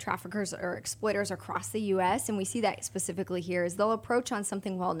strategy of traffickers or exploiters across the U.S., and we see that specifically here, is they'll approach on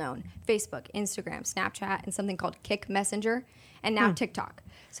something well-known: Facebook, Instagram, Snapchat, and something called Kik Messenger, and now TikTok.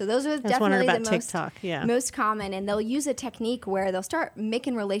 So those are definitely the most common, and they'll use a technique where they'll start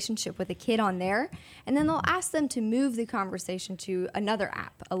making relationship with a kid on there, and then they'll ask them to move the conversation to another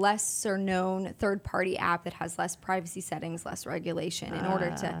app, a lesser-known third-party app that has less privacy settings, less regulation, in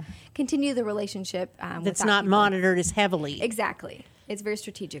order to continue the relationship. That's not monitored as heavily. Exactly. It's very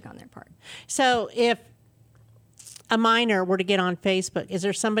strategic on their part. So if a minor were to get on Facebook, is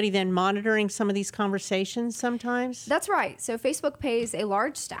there somebody then monitoring some of these conversations sometimes? That's right. So Facebook pays a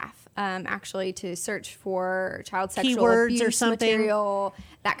large staff actually to search for child sexual keywords abuse or something, material,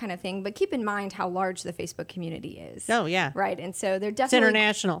 that kind of thing. But keep in mind how large the Facebook community is. Oh, yeah. Right. And so they're definitely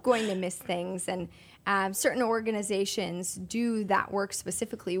international. Going to miss things. And certain organizations do that work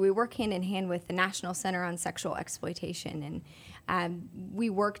specifically. We work hand in hand with the National Center on Sexual Exploitation. And we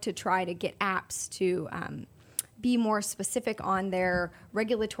work to try to get apps to be more specific on their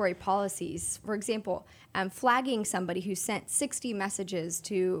regulatory policies. For example, flagging somebody who sent 60 messages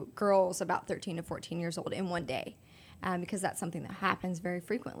to girls about 13 to 14 years old in one day, because that's something that happens very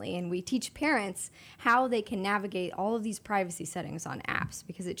frequently. And we teach parents how they can navigate all of these privacy settings on apps,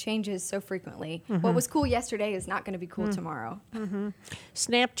 because it changes so frequently. Mm-hmm. What was cool yesterday is not going to be cool tomorrow. Mm-hmm.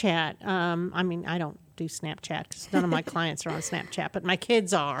 Snapchat, I mean, I don't do Snapchat because none of my clients are on Snapchat, but my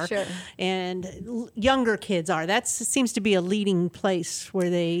kids are. Sure. And younger kids are. That seems to be a leading place where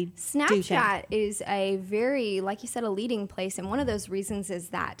they Snapchat is a very, like you said, a leading place. And one of those reasons is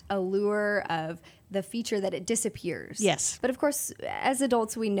that allure of the feature that it disappears. Yes. But of course, as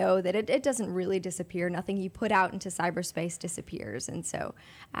adults, we know that it doesn't really disappear. Nothing you put out into cyberspace disappears. And so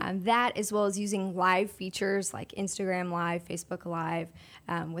that, as well as using live features like Instagram Live, Facebook Live,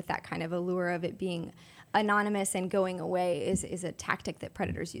 with that kind of allure of it being anonymous and going away is a tactic that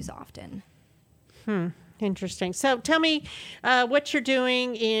predators use often. Interesting. So tell me what you're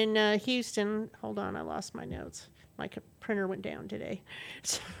doing in Houston. Hold on, I lost my notes. My printer went down today.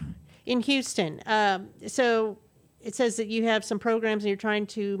 In Houston, so it says that you have some programs and you're trying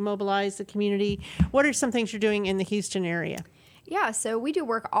to mobilize the community. What are some things you're doing in the Houston area? Yeah, so we do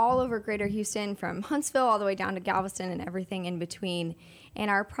work all over Greater Houston, from Huntsville all the way down to Galveston and everything in between.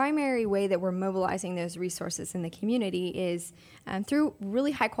 And our primary way that we're mobilizing those resources in the community is through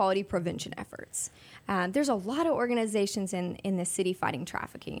really high-quality prevention efforts. There's a lot of organizations in this city fighting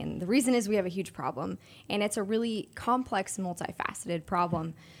trafficking, and the reason is we have a huge problem, and it's a really complex, multifaceted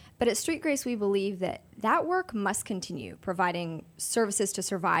problem. But at Street Grace, we believe that work must continue, providing services to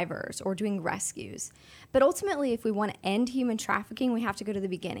survivors or doing rescues. But ultimately, if we want to end human trafficking, we have to go to the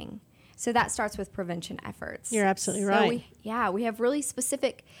beginning. So that starts with prevention efforts. You're absolutely right. We have really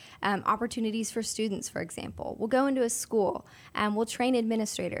specific opportunities for students, for example. We'll go into a school and we'll train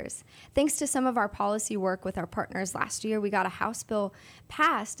administrators. Thanks to some of our policy work with our partners last year, we got a House bill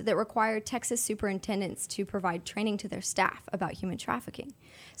passed that required Texas superintendents to provide training to their staff about human trafficking.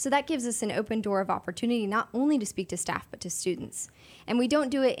 So that gives us an open door of opportunity not only to speak to staff, but to students. And we don't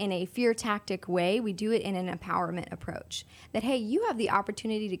do it in a fear tactic way. We do it in an empowerment approach. That, hey, you have the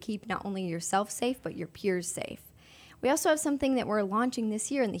opportunity to keep not only yourself safe, but your peers safe. We also have something that we're launching this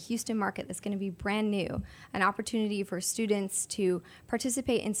year in the Houston market that's going to be brand new, an opportunity for students to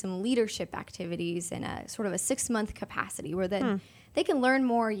participate in some leadership activities in a sort of a 6-month capacity where they can learn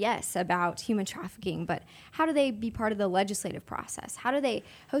more, yes, about human trafficking, but how do they be part of the legislative process? How do they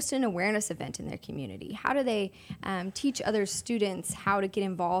host an awareness event in their community? How do they teach other students how to get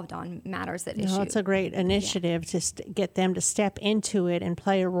involved on matters that issue? It's a great initiative to get them to step into it and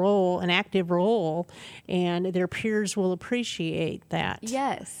play a role, an active role, and their peers will appreciate that.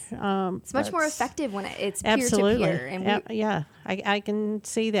 Yes. It's much more effective when it's peer-to-peer. And I can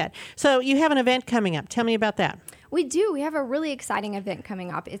see that. So you have an event coming up. Tell me about that. We do. We have a really exciting event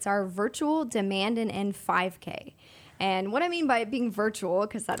coming up. It's our virtual Demand and End 5K. And what I mean by it being virtual,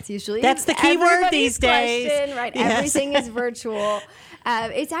 because that's usually That's the key word these days. question, right? Yes. Everything is virtual.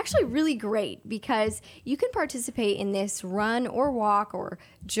 It's actually really great because you can participate in this run or walk or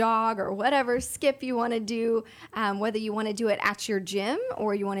jog or whatever skip you want to do, whether you want to do it at your gym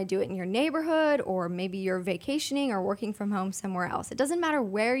or you want to do it in your neighborhood, or maybe you're vacationing or working from home somewhere else. It doesn't matter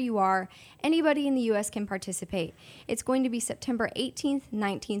where you are. Anybody in the U.S. can participate. It's going to be September 18th,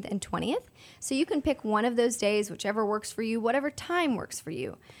 19th, and 20th. So you can pick one of those days, whichever works for you, whatever time works for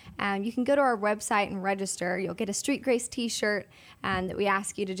you. You can go to our website and register. You'll get a Street Grace t-shirt that we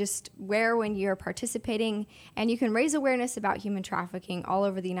ask you to just wear when you're participating, and you can raise awareness about human trafficking all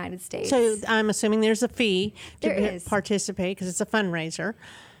over the United States. So I'm assuming there's a fee There to is. participate because it's a fundraiser.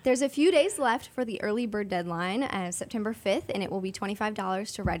 There's a few days left for the early bird deadline, September 5th, and it will be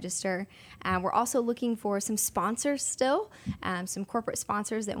 $25 to register. We're also looking for some sponsors still, some corporate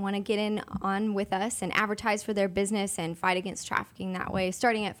sponsors that want to get in on with us and advertise for their business and fight against trafficking that way,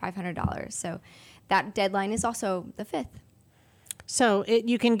 starting at $500. So that deadline is also the 5th. So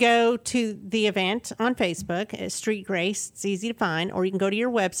you can go to the event on Facebook, Street Grace. It's easy to find, or you can go to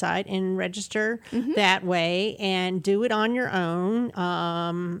your website and register that way and do it on your own.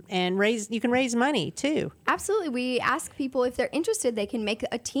 And you can raise money too. Absolutely. We ask people if they're interested, they can make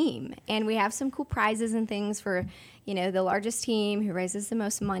a team, and we have some cool prizes and things for, the largest team who raises the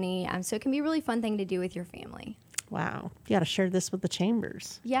most money. So it can be a really fun thing to do with your family. Wow. You got to share this with the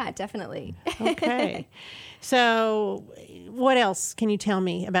chambers. Yeah, definitely. Okay. So what else can you tell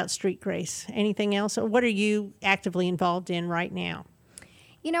me about Street Grace? Anything else? Or what are you actively involved in right now?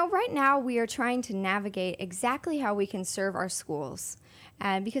 Right now we are trying to navigate exactly how we can serve our schools.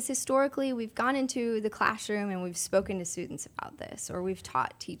 Because historically we've gone into the classroom and we've spoken to students about this, or we've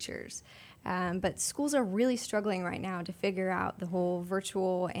taught teachers. But schools are really struggling right now to figure out the whole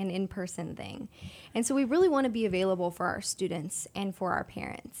virtual and in-person thing. And so we really want to be available for our students and for our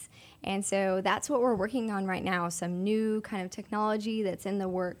parents. And so that's what we're working on right now, some new kind of technology that's in the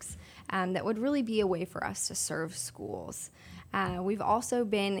works that would really be a way for us to serve schools. We've also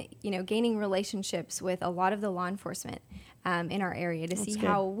been, gaining relationships with a lot of the law enforcement in our area to see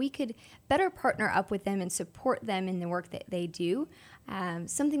how we could better partner up with them and support them in the work that they do.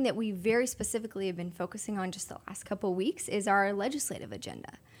 Something that we very specifically have been focusing on just the last couple of weeks is our legislative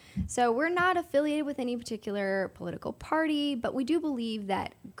agenda. So we're not affiliated with any particular political party, but we do believe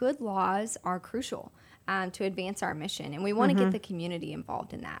that good laws are crucial to advance our mission, and we want to get the community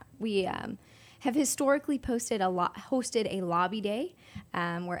involved in that. We have historically hosted a lobby day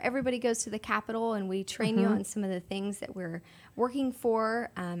where everybody goes to the Capitol and we train you on some of the things that we're working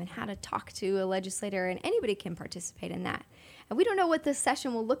for and how to talk to a legislator, and anybody can participate in that. And we don't know what this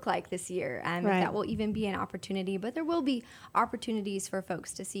session will look like this year, if that will even be an opportunity, but there will be opportunities for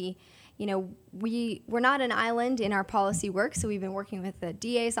folks to see. We're not an island in our policy work, so we've been working with the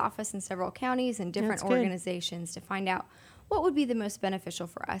DA's office in several counties and different organizations to find out what would be the most beneficial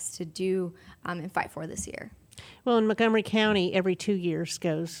for us to do and fight for this year. Well, in Montgomery County, every 2 years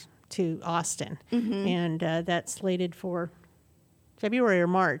goes to Austin, and that's slated for February or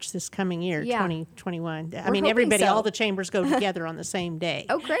March this coming year, 2021. I mean, everybody, all the chambers go together on the same day.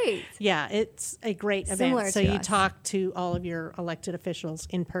 Oh, great. Yeah, it's a great event. So you talk to all of your elected officials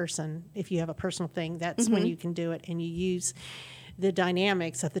in person. If you have a personal thing, that's when you can do it, and you use the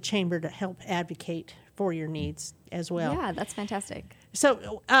dynamics of the chamber to help advocate for your needs as well. Yeah, that's fantastic.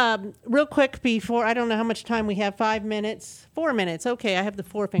 So real quick before, I don't know how much time we have, 5 minutes, 4 minutes. Okay, I have the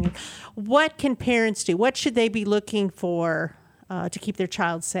forefinger. What can parents do? What should they be looking for to keep their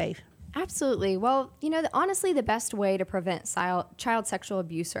child safe? Absolutely. Well, honestly, the best way to prevent child sexual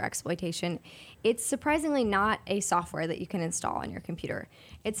abuse or exploitation, it's surprisingly not a software that you can install on your computer.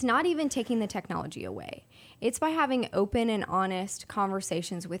 It's not even taking the technology away. It's by having open and honest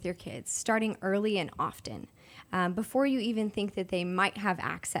conversations with your kids, starting early and often, before you even think that they might have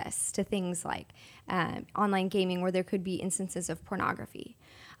access to things like online gaming where there could be instances of pornography.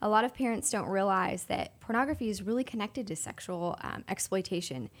 A lot of parents don't realize that pornography is really connected to sexual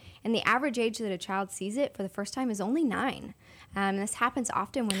exploitation, and the average age that a child sees it for the first time is only 9. This happens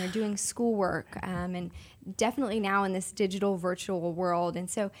often when they're doing schoolwork, and definitely now in this digital virtual world. And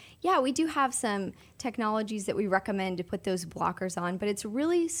so, we do have some technologies that we recommend to put those blockers on, but it's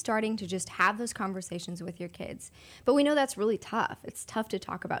really starting to just have those conversations with your kids. But we know that's really tough. It's tough to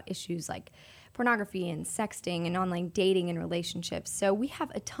talk about issues like pornography and sexting and online dating and relationships. So we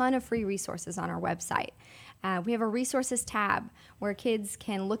have a ton of free resources on our website. We have a resources tab where kids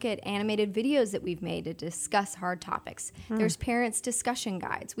can look at animated videos that we've made to discuss hard topics. There's parents' discussion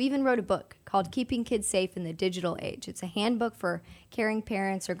guides. We even wrote a book called Keeping Kids Safe in the Digital Age. It's a handbook for caring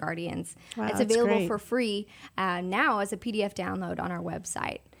parents or guardians. Wow, it's that's available great. for free now as a PDF download on our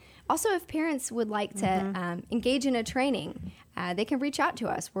website. Also, if parents would like to engage in a training, they can reach out to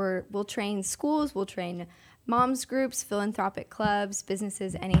us. We'll train schools, we'll train moms groups, philanthropic clubs,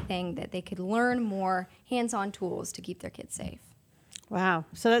 businesses, anything that they could learn more hands-on tools to keep their kids safe. Wow.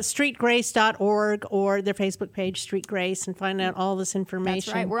 So that's streetgrace.org or their Facebook page, Street Grace, and find out all this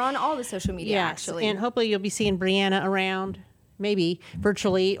information. That's right. We're on all the social media, Yes, actually. and hopefully you'll be seeing Brianna around, maybe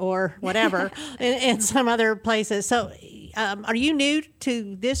virtually or whatever, in some other places. So are you new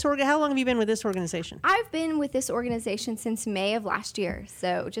to this How long have you been with this organization? I've been with this organization since May of last year,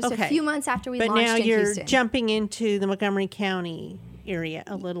 so just a few months after we launched But now in you're Houston. jumping into the Montgomery County area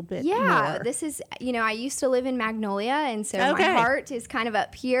a little bit Yeah, more. this is, I used to live in Magnolia, and so my Okay. heart is kind of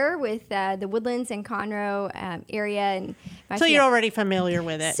up here with the Woodlands and Conroe area. And So you're already familiar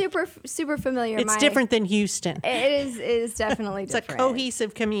with it. super familiar. It's different than Houston. It is definitely It's different. a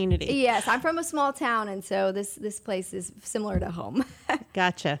cohesive community. Yes, I'm from a small town, and so this place is similar to home.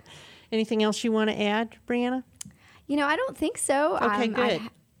 Gotcha. Anything else you want to add, Brianna? I don't think so. Okay, good.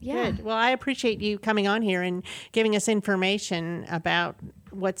 Yeah. Good. Well, I appreciate you coming on here and giving us information about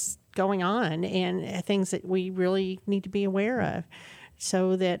what's going on and things that we really need to be aware of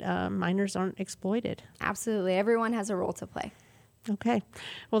so that minors aren't exploited. Absolutely. Everyone has a role to play. Okay.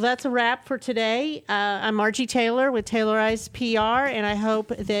 Well, that's a wrap for today. I'm Margie Taylor with Taylorized PR, and I hope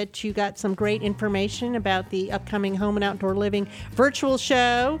that you got some great information about the upcoming Home and Outdoor Living virtual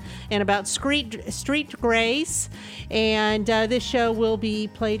show and about Street Grace. And this show will be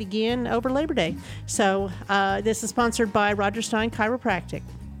played again over Labor Day. So this is sponsored by Roger Stein Chiropractic.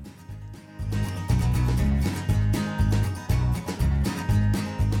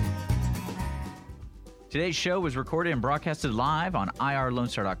 Today's show was recorded and broadcasted live on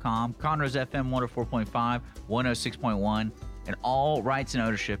irlonestar.com, Conroe's FM 104.5, 106.1, and all rights and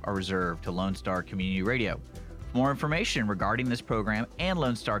ownership are reserved to Lone Star Community Radio. For more information regarding this program and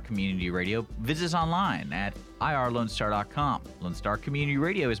Lone Star Community Radio, visit us online at irlonestar.com. Lone Star Community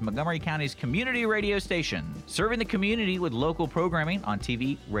Radio is Montgomery County's community radio station, serving the community with local programming on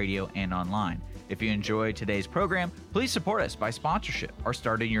TV, radio, and online. If you enjoyed today's program, please support us by sponsorship or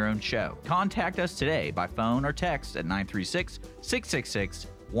starting your own show. Contact us today by phone or text at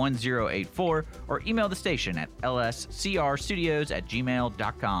 936-666-1084 or email the station at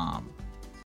lscrstudios@gmail.com.